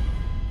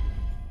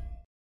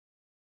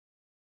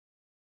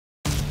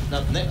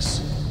 Up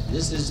next,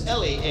 this is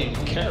Ellie and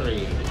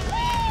Carrie.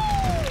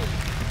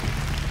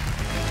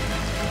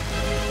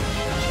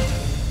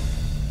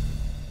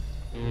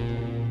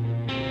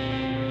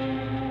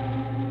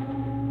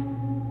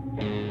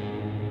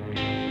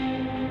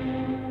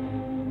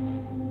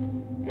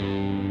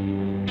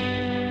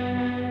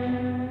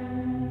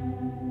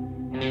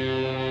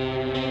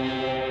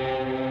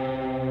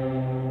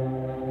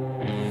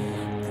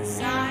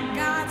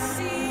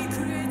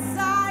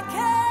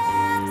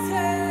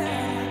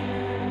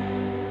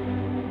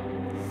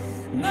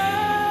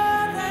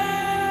 More than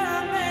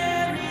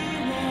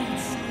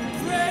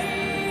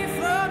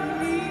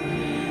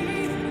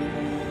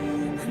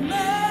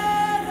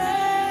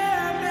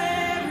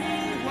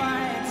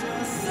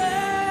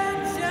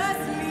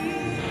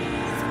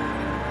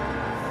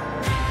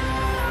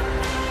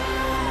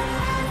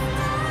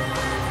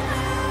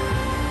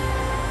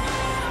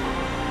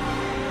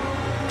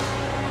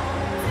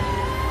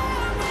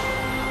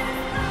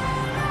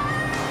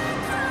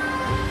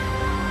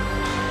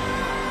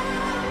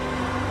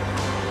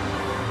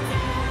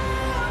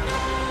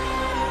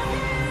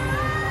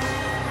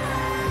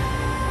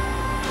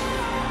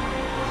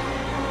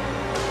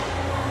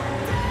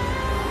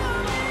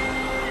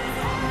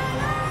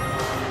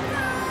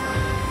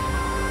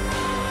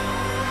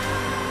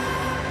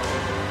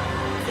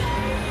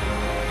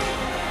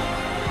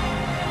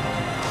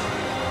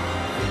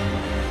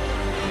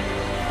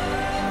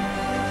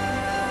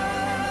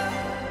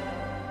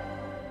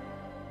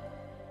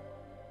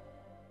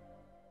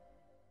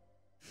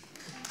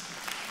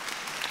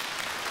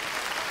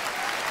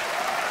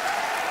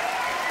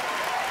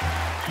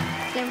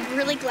I'm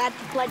really glad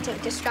the blood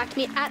didn't distract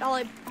me at all.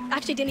 I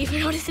actually didn't even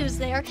notice it was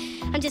there.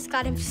 I'm just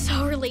glad. I'm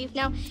so relieved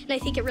now, and I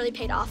think it really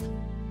paid off.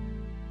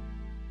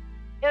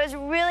 It was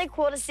really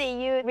cool to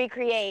see you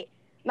recreate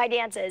my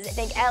dances. I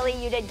think,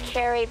 Ellie, you did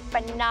Carrie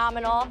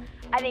phenomenal.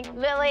 I think,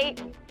 Lily,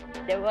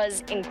 it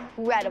was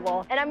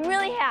incredible. And I'm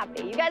really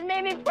happy. You guys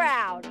made me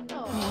proud.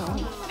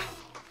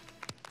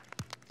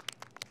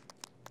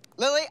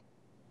 Lily,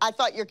 I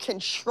thought your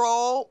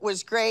control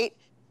was great.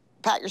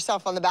 Pat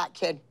yourself on the back,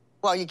 kid.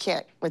 Well, you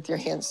can't with your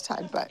hands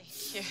tied, but.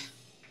 Yeah.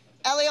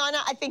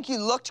 Eliana, I think you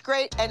looked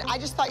great, and I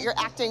just thought your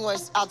acting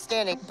was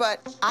outstanding,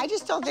 but I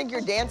just don't think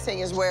your dancing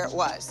is where it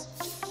was.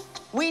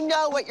 We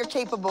know what you're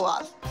capable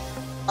of.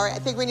 All right, I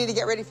think we need to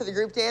get ready for the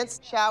group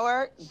dance.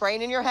 Shower,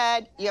 brain in your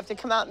head. You have to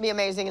come out and be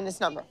amazing in this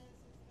number.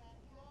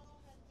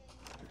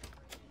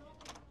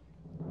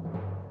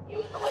 You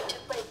know I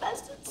did my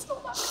best and so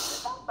much.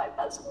 My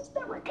best was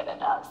never good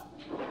enough.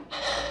 You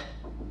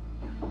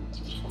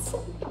can't say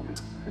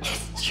it.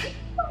 It's true.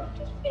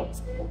 Just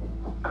face it.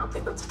 I don't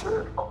think that's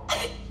true.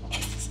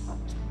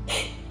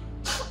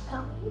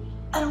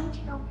 I don't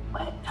care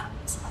what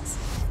happens.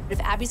 If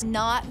Abby's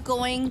not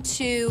going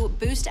to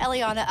boost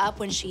Eliana up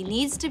when she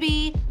needs to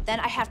be, then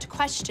I have to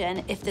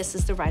question if this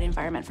is the right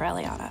environment for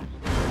Eliana.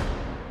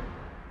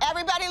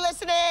 Everybody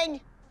listening,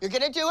 you're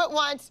gonna do it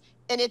once,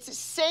 and it's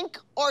sink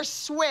or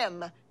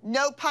swim,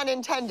 no pun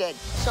intended.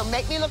 So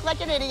make me look like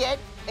an idiot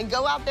and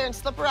go out there and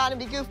slip around and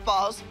be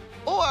goofballs,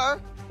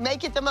 or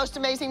make it the most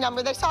amazing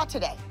number they saw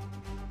today.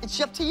 It's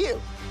up to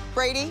you.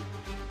 Brady,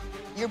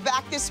 you're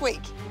back this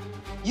week.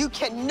 You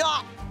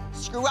cannot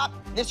screw up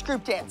this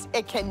group dance.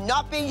 It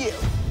cannot be you.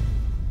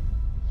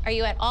 Are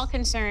you at all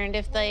concerned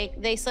if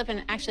they slip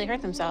and actually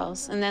hurt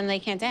themselves and then they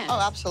can't dance? Oh,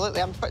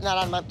 absolutely. I'm putting that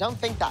on my, don't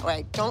think that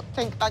way. Don't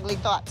think ugly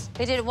thoughts.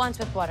 They did it once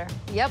with water.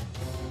 Yep.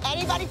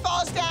 Anybody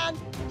falls down,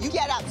 you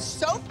get out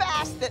so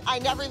fast that I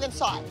never even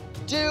saw it.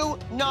 Do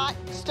not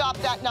stop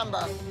that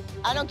number.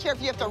 I don't care if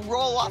you have to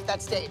roll off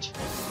that stage.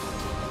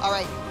 All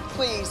right,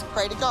 please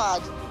pray to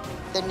God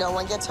that no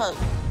one gets hurt.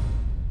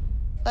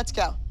 Let's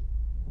go.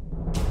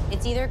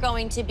 It's either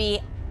going to be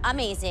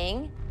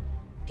amazing,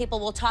 people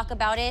will talk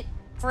about it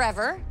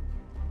forever,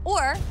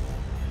 or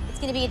it's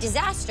gonna be a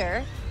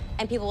disaster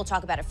and people will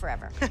talk about it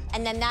forever.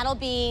 And then that'll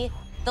be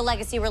the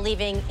legacy we're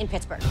leaving in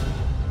Pittsburgh.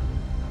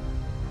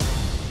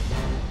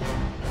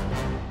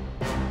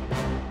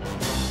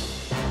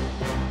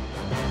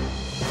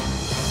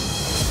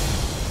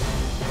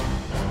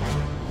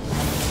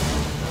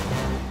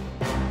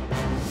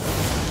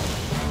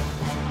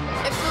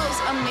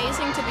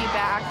 Amazing to be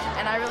back,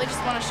 and I really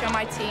just want to show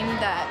my team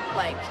that,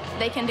 like,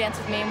 they can dance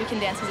with me and we can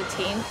dance as a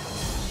team.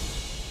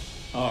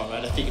 All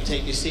right, if you can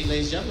take your seat,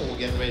 ladies and gentlemen, we're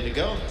getting ready to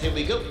go. Here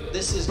we go.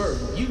 This is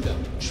Bermuda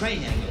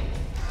Triangle.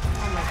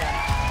 Oh my God.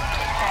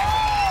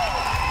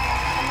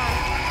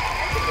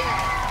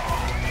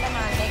 Come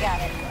on, they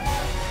got it.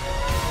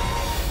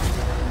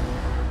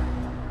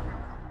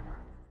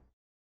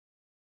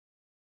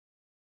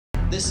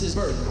 This is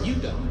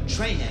Bermuda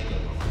Triangle.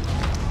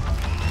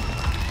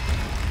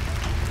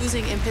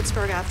 Losing in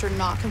Pittsburgh after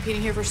not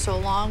competing here for so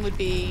long would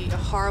be a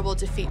horrible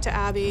defeat to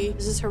Abby.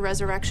 This is her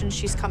resurrection.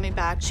 She's coming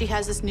back. She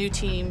has this new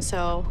team.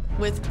 So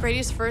with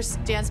Brady's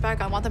first dance back,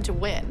 I want them to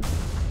win.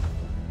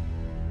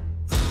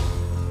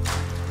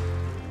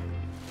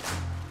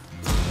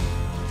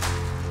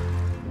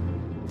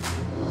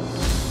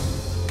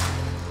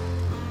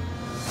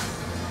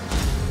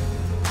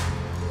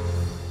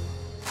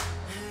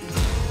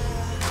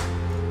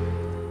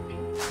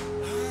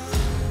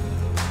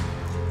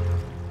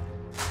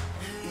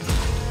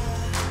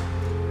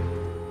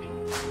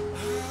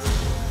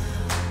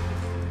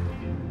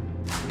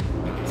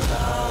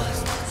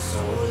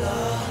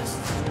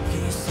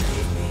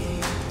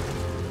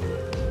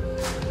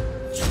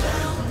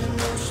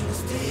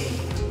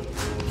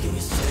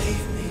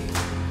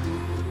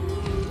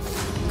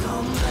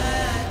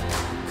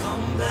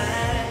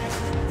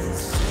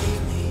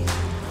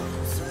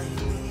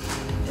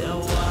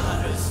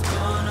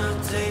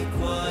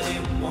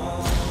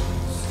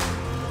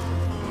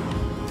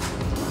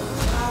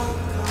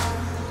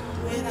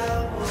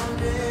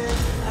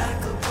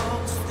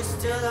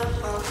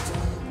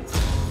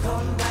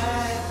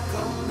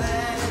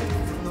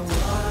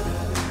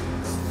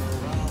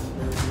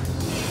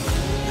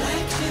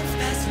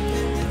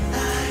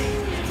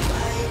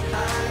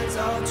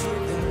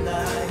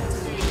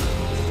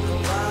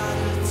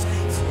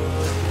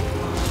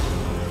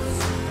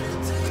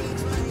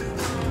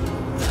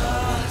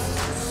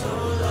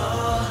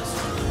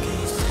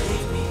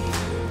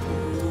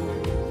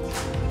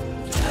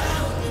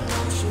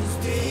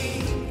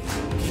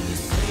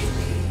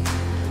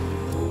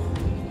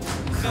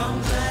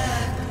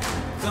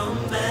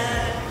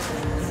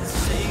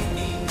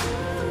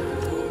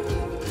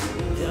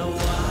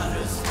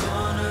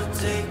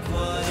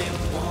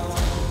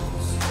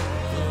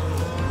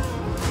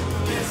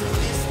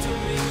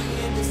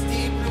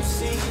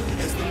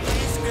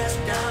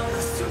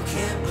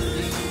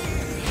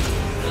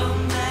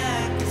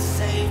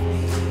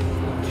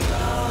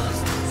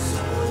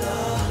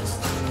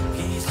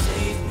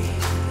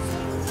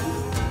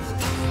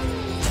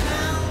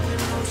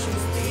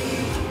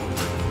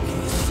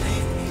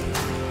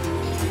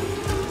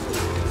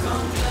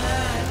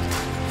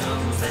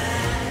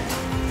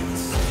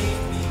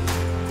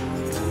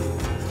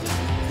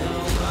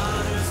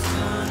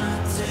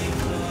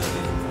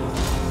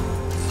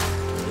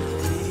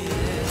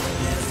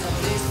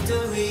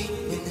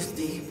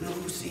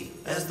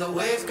 As the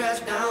waves crash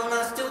down,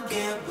 I still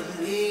can't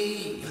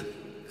believe.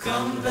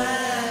 Come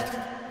back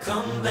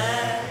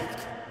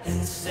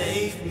and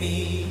save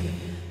me.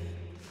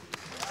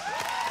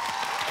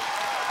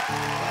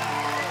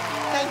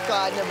 Thank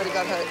God nobody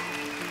got hurt.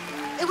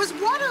 It was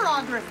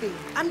waterography.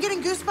 I'm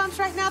getting goosebumps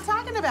right now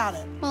talking about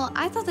it. Well,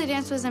 I thought the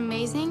dance was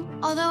amazing.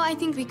 Although I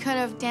think we could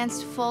have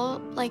danced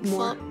full, like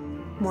full.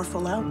 More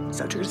full out? Is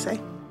that what you're gonna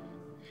say?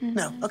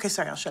 No. Okay,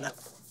 sorry, I'll shut up.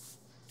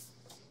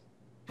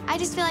 I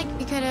just feel like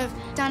we could have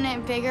done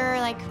it bigger,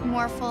 like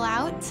more full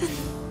out.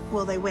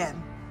 Will they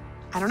win?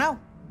 I don't know.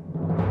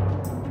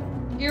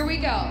 Here we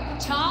go.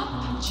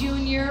 Top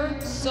junior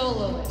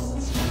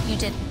soloists. You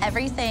did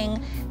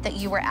everything that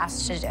you were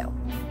asked to do.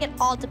 It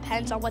all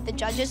depends on what the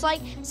judges like.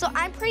 So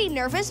I'm pretty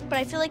nervous, but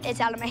I feel like it's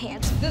out of my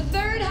hands. The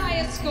third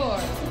highest score.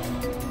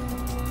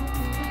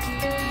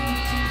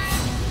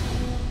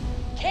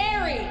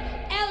 Carrie,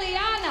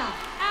 Elliana,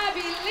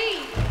 Abby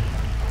Lee.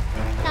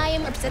 I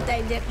am upset that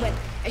I didn't win.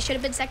 I should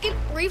have been second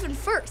or even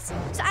first.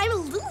 So I'm a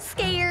little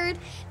scared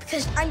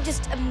because I'm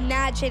just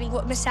imagining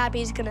what Miss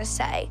Abby is gonna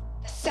say.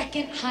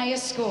 Second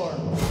highest score.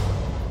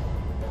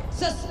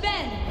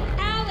 Suspend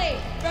Allie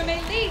from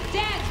Elite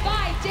Dance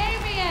by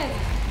Damien.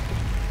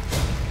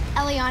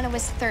 Elliana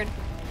was third.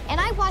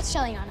 And I watched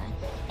Elliana,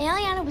 and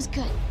Elliana was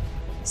good.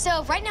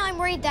 So right now I'm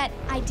worried that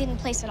I didn't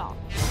place at all.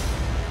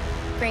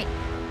 Great.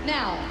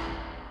 Now,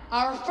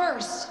 our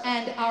first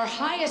and our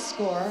highest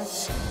score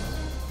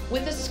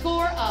with a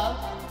score of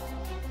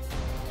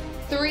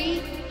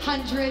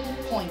 300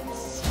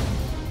 points.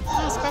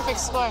 That's a perfect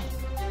score.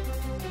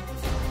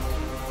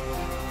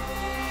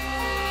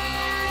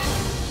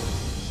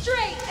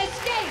 Straight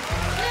escape,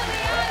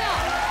 Lilliana,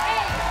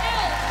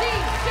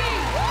 ALDC.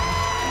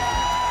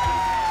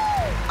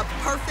 A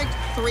perfect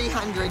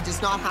 300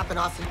 does not happen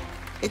often.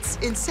 It's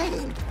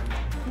insane.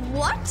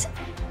 What?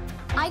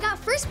 I got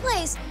first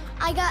place.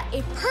 I got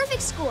a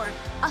perfect score,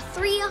 a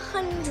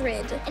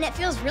 300. And it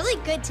feels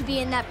really good to be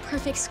in that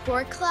perfect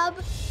score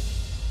club.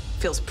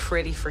 Feels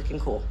pretty freaking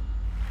cool.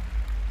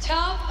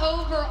 Top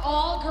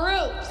overall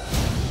groups.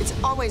 It's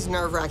always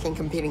nerve-wracking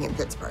competing in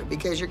Pittsburgh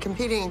because you're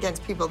competing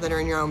against people that are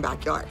in your own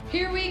backyard.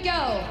 Here we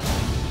go.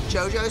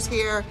 JoJo's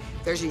here.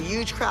 There's a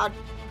huge crowd.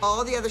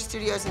 All the other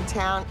studios in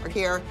town are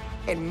here,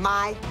 and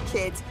my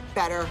kids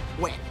better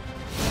win.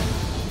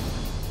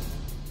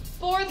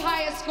 Fourth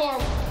highest score.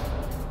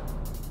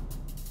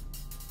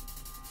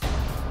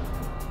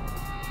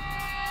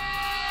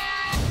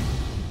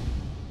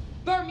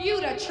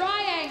 Bermuda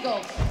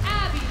Triangle,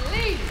 Abby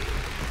Lee.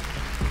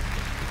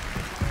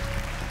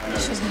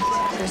 She's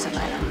gonna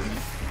crucify them.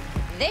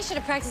 They should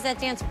have practiced that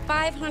dance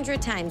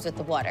 500 times with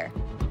the water.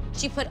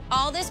 She put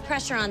all this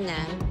pressure on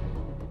them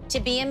to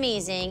be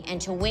amazing and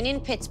to win in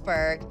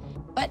Pittsburgh,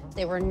 but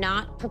they were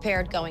not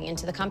prepared going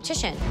into the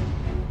competition.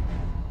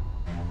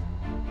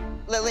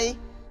 Lily,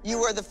 you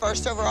were the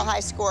first overall high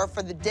score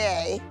for the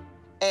day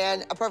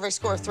and a perfect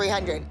score of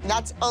 300. And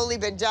that's only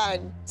been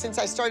done since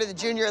I started the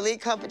junior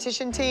elite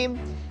competition team.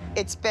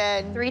 It's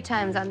been 3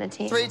 times on the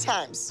team. 3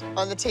 times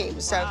on the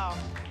team. So, wow.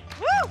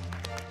 Woo!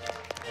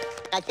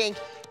 I think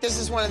this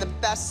is one of the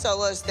best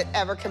solos that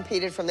ever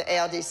competed from the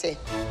ALDC.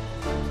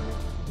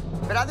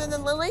 But other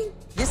than Lily,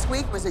 this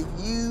week was a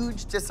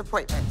huge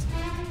disappointment.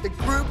 The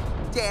group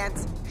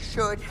dance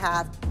should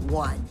have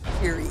won,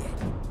 period.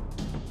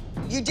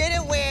 You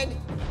didn't win.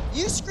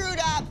 You screwed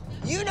up.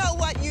 You know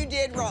what you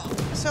did wrong.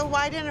 So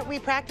why didn't we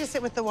practice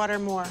it with the water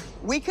more?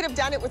 We could have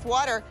done it with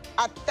water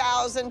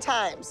 1,000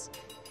 times,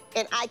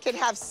 and I could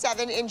have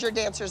 7 injured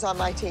dancers on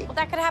my team. Well,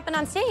 that could happen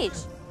on stage.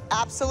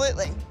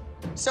 Absolutely.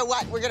 So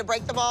what, we're gonna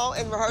break them all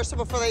in rehearsal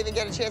before they even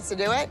get a chance to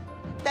do it?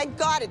 Thank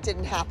God it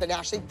didn't happen,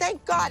 Ashley.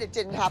 Thank God it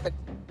didn't happen.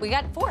 We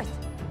got 4th.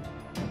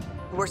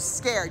 You were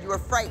scared, you were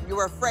frightened, you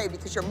were afraid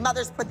because your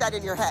mothers put that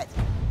in your head.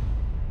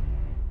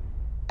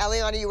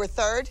 Elliana, you were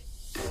 3rd.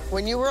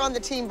 When you were on the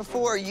team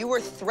before, you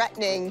were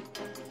threatening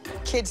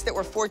kids that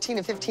were 14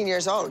 and 15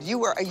 years old. You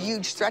were a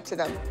huge threat to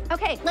them.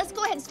 Okay, let's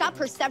go ahead and stop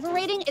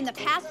perseverating in the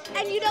past.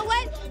 And you know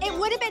what? It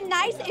would have been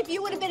nice if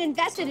you would have been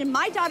invested in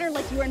my daughter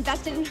like you were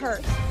invested in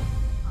hers.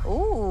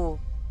 Ooh.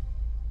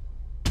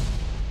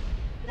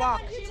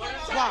 Walk,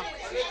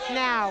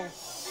 now.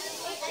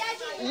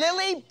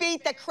 Lily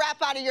beat the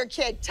crap out of your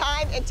kid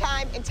time and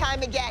time and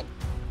time again.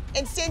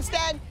 And since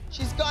then,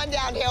 she's gone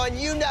downhill, and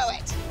you know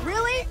it.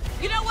 Really?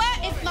 You know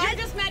what? You're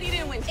just mad you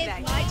didn't win today.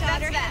 If my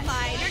daughter That's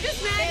mine. You're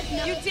just mad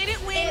you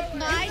didn't win. If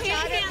my you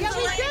can't daughter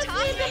handle it. You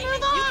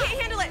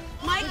can't handle it.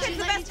 My Would kid's you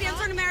the let best me dancer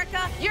talk? in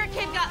America. Your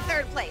kid got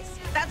 3rd place.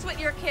 That's what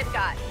your kid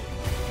got.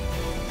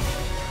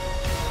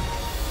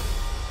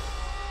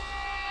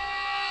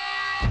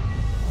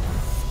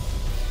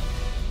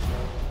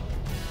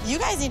 You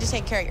guys need to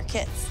take care of your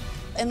kids.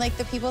 And like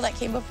the people that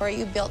came before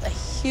you built a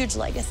huge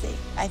legacy.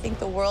 I think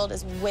the world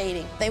is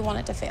waiting. They want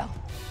it to fail.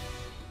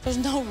 There's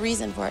no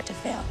reason for it to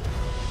fail.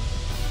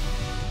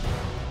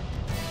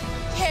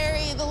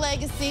 Carry the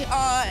legacy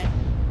on.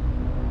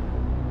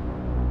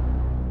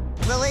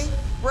 Lily,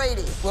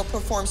 Brady will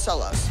perform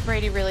solos.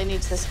 Brady really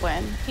needs this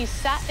win. He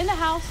sat in the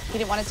house, he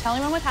didn't want to tell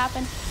anyone what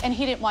happened, and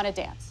he didn't want to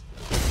dance.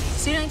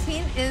 Studio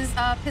 19 is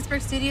a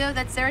Pittsburgh studio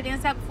that Sarah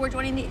danced at before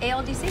joining the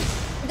ALDC.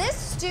 This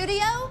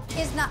studio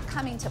is not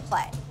coming to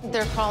play.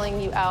 They're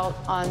calling you out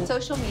on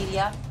social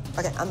media.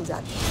 Okay, I'm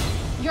done.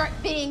 You're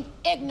being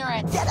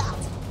ignorant. Get out!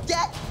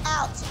 Get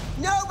out!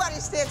 Nobody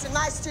stands in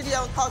my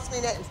studio and calls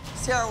me names.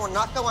 Sarah will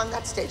not go on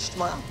that stage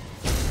tomorrow.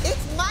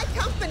 It's my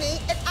company,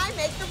 and I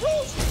make the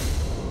rules.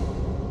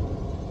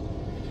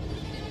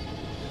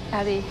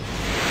 Abby.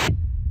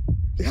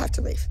 You have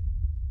to leave.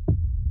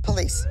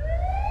 Police.